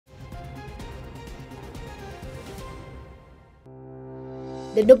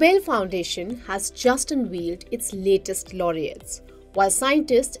The Nobel Foundation has just unveiled its latest laureates. While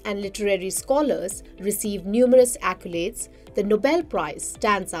scientists and literary scholars receive numerous accolades, the Nobel Prize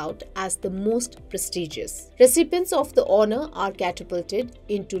stands out as the most prestigious. Recipients of the honor are catapulted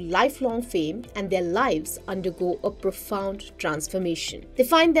into lifelong fame and their lives undergo a profound transformation. They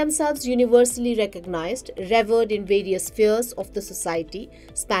find themselves universally recognized, revered in various spheres of the society,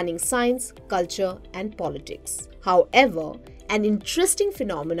 spanning science, culture, and politics. However, an interesting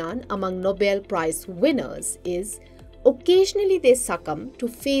phenomenon among Nobel Prize winners is occasionally they succumb to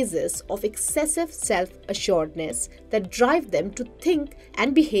phases of excessive self-assuredness that drive them to think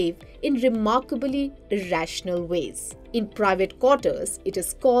and behave in remarkably irrational ways. In private quarters, it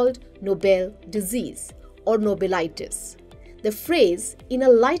is called Nobel disease or Nobelitis. The phrase, in a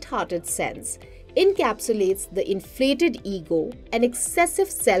light-hearted sense, encapsulates the inflated ego and excessive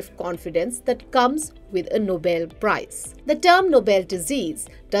self-confidence that comes with a Nobel Prize. The term Nobel disease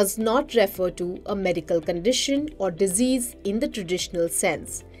does not refer to a medical condition or disease in the traditional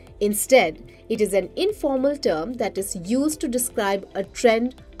sense. Instead, it is an informal term that is used to describe a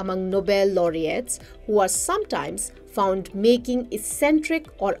trend among Nobel laureates who are sometimes found making eccentric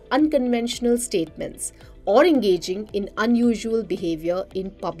or unconventional statements or engaging in unusual behavior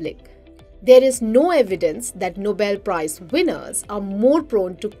in public. There is no evidence that Nobel Prize winners are more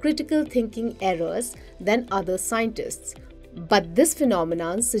prone to critical thinking errors than other scientists. But this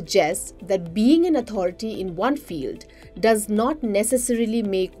phenomenon suggests that being an authority in one field does not necessarily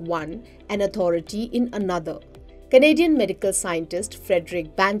make one an authority in another. Canadian medical scientist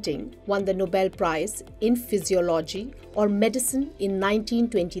Frederick Banting won the Nobel Prize in Physiology or Medicine in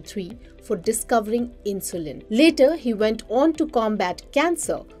 1923 for discovering insulin. Later, he went on to combat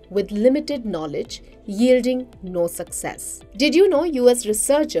cancer with limited knowledge, yielding no success. Did you know US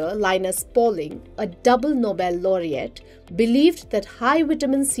researcher Linus Pauling, a double Nobel laureate, believed that high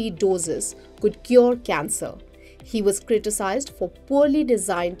vitamin C doses could cure cancer? He was criticized for poorly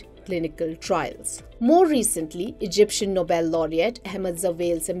designed clinical trials. More recently, Egyptian Nobel laureate Ahmed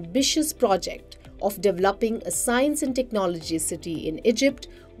Zewail's ambitious project of developing a science and technology city in Egypt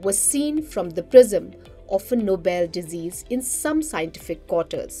was seen from the prism of a Nobel disease in some scientific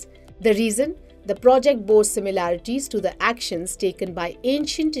quarters. The reason? The project bore similarities to the actions taken by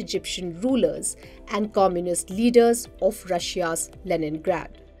ancient Egyptian rulers and communist leaders of Russia's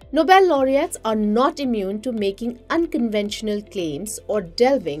Leningrad. Nobel laureates are not immune to making unconventional claims or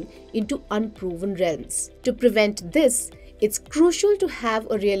delving into unproven realms. To prevent this, it's crucial to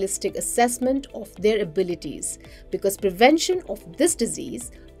have a realistic assessment of their abilities because prevention of this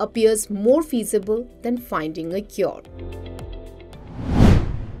disease appears more feasible than finding a cure.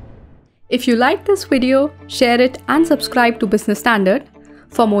 If you like this video, share it and subscribe to Business Standard.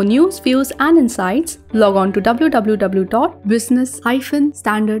 For more news, views and insights, log on to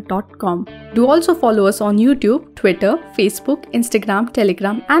www.business-standard.com. Do also follow us on YouTube, Twitter, Facebook, Instagram,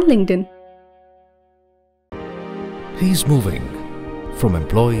 Telegram and LinkedIn. He's moving from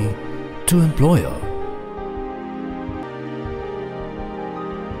employee to employer.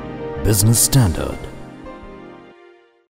 Business Standard.